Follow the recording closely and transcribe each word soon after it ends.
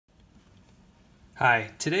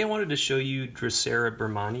Hi, today I wanted to show you Drosera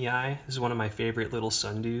Burmannii. This is one of my favorite little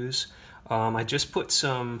sundews. I just put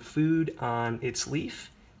some food on its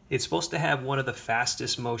leaf. It's supposed to have one of the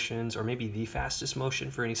fastest motions, or maybe the fastest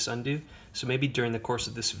motion for any sundew. So maybe during the course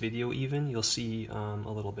of this video even, you'll see a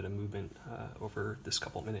little bit of movement over this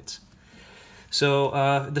couple minutes.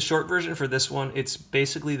 So the short version for this one, it's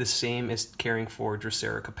basically the same as caring for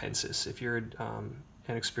Drosera capensis. If you're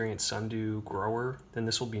an experienced sundew grower, then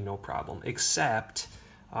this will be no problem, except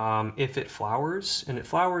if it flowers, and it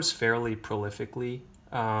flowers fairly prolifically.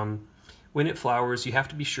 When it flowers, you have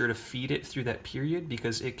to be sure to feed it through that period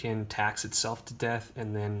because it can tax itself to death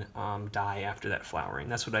and then die after that flowering.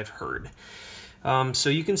 That's what I've heard. So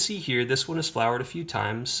you can see here, this one has flowered a few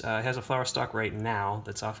times. It has a flower stalk right now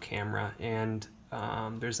that's off camera, and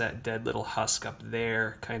there's that dead little husk up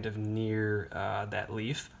there kind of near that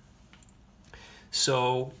leaf.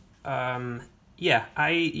 So yeah,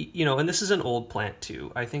 and this is an old plant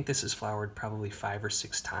too. I think this has flowered probably 5 or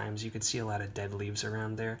 6 times. You can see a lot of dead leaves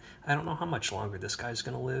around there. I don't know how much longer this guy's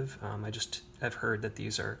gonna live. I've heard that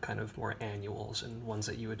these are kind of more annuals and ones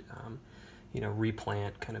that you would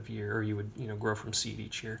replant kind of year, or you would grow from seed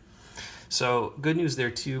each year. So good news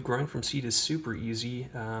there too. Growing from seed is super easy.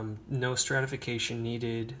 No stratification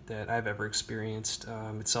needed that I've ever experienced.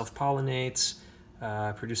 It self-pollinates.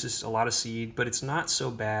 Produces a lot of seed, but it's not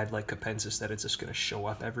so bad like capensis that it's just going to show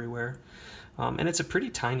up everywhere. And it's a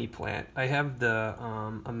pretty tiny plant. I have the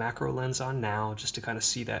a macro lens on now just to kind of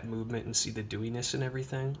see that movement and see the dewiness and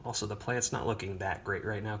everything. Also, the plant's not looking that great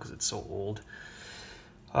right now because it's so old.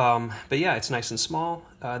 But yeah, it's nice and small.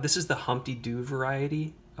 This is the Humpty Doo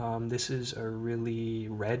variety. This is a really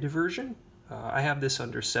red version. I have this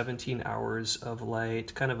under 17 hours of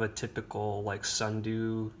light, kind of a typical like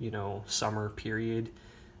sundew, summer period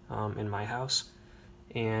in my house.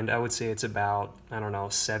 And I would say it's about,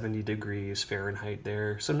 70 degrees Fahrenheit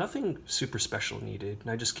there. So nothing super special needed.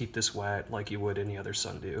 And I just keep this wet like you would any other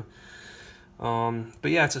sundew.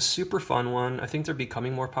 But yeah, it's a super fun one. I think they're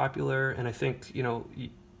becoming more popular. And I think,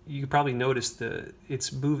 you probably noticed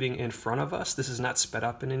it's moving in front of us. This is not sped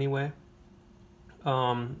up in any way.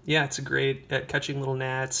 Yeah, it's great at catching little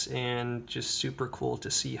gnats, and just super cool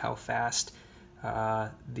to see how fast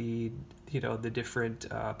the different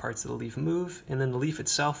parts of the leaf move, and then the leaf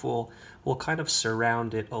itself will kind of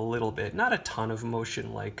surround it a little bit. Not a ton of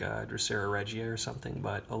motion like Drosera regia or something,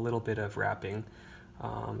 but a little bit of wrapping,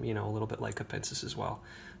 a little bit like capensis as well.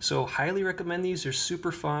 So highly recommend these. They're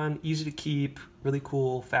super fun, easy to keep, really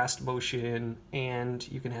cool, fast motion, and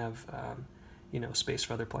you can have space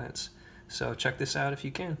for other plants. So check this out if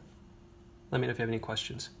you can. Let me know if you have any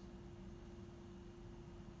questions.